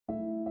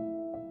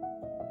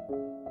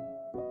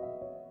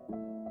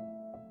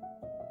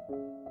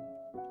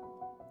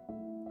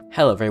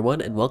Hello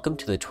everyone, and welcome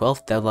to the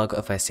 12th devlog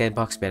of my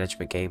sandbox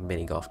management game,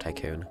 Mini Golf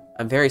Tycoon.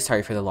 I'm very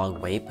sorry for the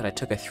long wait, but I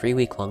took a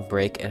 3-week long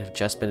break and have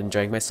just been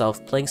enjoying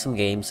myself, playing some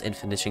games, and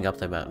finishing up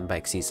the mountain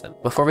bike season.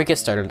 Before we get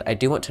started, I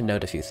do want to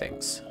note a few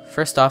things.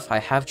 First off, I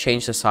have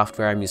changed the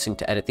software I'm using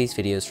to edit these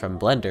videos from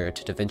Blender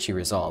to DaVinci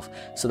Resolve,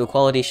 so the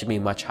quality should be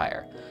much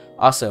higher.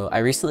 Also, I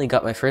recently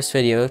got my first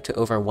video to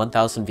over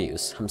 1,000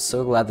 views. I'm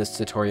so glad this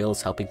tutorial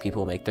is helping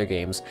people make their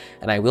games,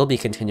 and I will be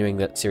continuing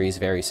that series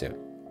very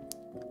soon.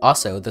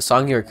 Also, the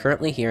song you are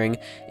currently hearing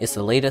is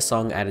the latest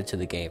song added to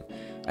the game.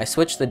 I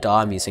switched the DAW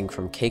I'm using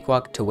from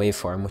Cakewalk to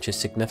Waveform, which is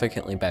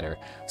significantly better,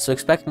 so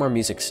expect more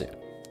music soon.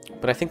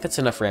 But I think that's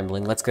enough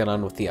rambling, let's get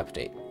on with the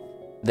update.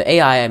 The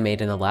AI I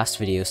made in the last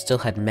video still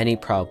had many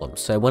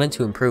problems, so I wanted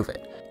to improve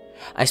it.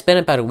 I spent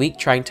about a week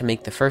trying to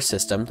make the first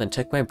system, then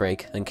took my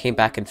break, then came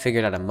back and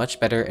figured out a much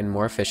better and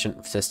more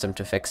efficient system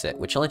to fix it,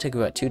 which only took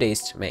about 2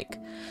 days to make.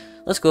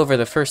 Let's go over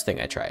the first thing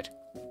I tried.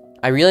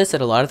 I realized that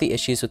a lot of the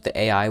issues with the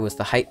AI was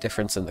the height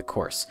difference in the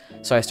course,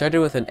 so I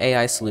started with an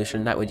AI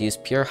solution that would use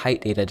pure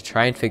height data to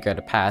try and figure out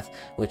a path,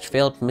 which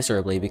failed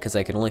miserably because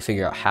I could only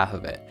figure out half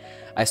of it.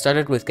 I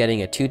started with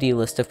getting a 2D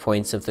list of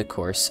points of the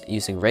course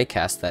using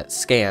raycast that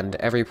scanned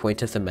every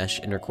point of the mesh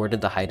and recorded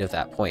the height of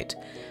that point.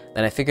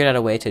 Then I figured out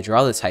a way to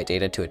draw this height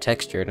data to a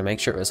texture to make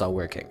sure it was all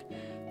working.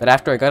 But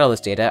after I got all this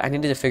data, I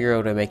needed to figure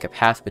out how to make a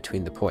path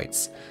between the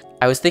points.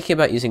 I was thinking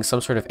about using some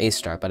sort of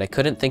A-star, but I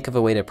couldn't think of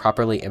a way to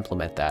properly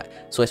implement that,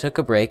 so I took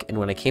a break, and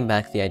when I came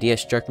back, the idea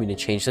struck me to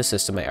change the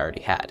system I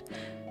already had.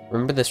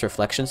 Remember this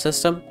reflection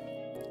system?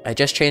 I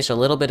just changed a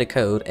little bit of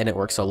code, and it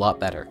works a lot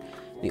better.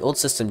 The old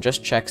system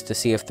just checks to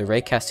see if the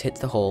raycast hit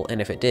the hole,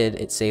 and if it did,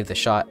 it saved the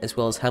shot, as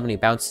well as how many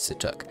bounces it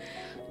took.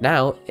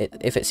 Now,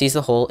 if it sees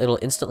the hole, it'll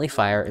instantly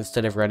fire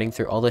instead of running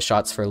through all the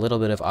shots for a little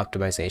bit of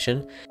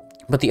optimization.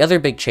 But the other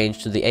big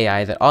change to the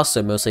AI that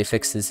also mostly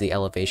fixes the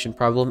elevation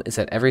problem is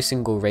that every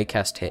single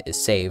raycast hit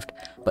is saved,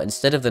 but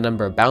instead of the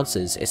number of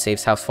bounces, it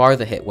saves how far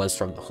the hit was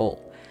from the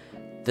hole.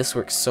 This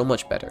works so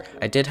much better.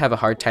 I did have a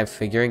hard time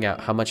figuring out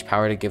how much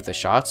power to give the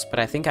shots, but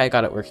I think I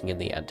got it working in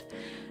the end.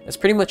 That's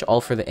pretty much all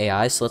for the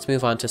AI, so let's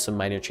move on to some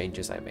minor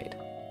changes I made.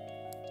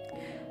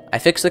 I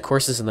fixed the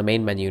courses in the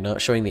main menu,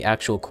 not showing the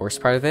actual course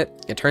part of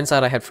it. It turns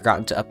out I had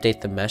forgotten to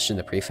update the mesh in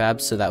the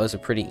prefab, so that was a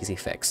pretty easy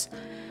fix.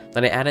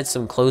 Then I added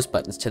some close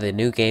buttons to the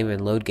new game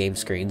and load game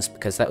screens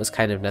because that was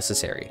kind of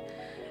necessary.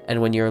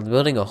 And when you're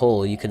building a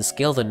hole, you can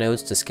scale the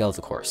nodes to scale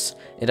the course.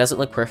 It doesn't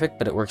look perfect,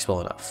 but it works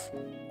well enough.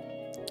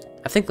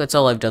 I think that's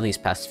all I've done these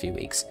past few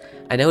weeks.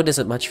 I know it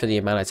isn't much for the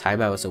amount of time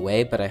I was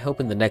away, but I hope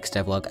in the next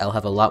devlog I'll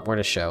have a lot more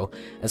to show,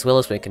 as well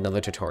as make another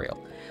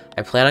tutorial.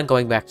 I plan on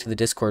going back to the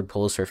Discord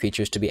polls for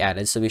features to be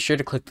added, so be sure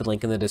to click the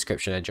link in the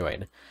description to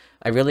join.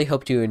 I really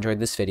hope you enjoyed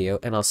this video,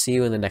 and I'll see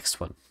you in the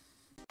next one.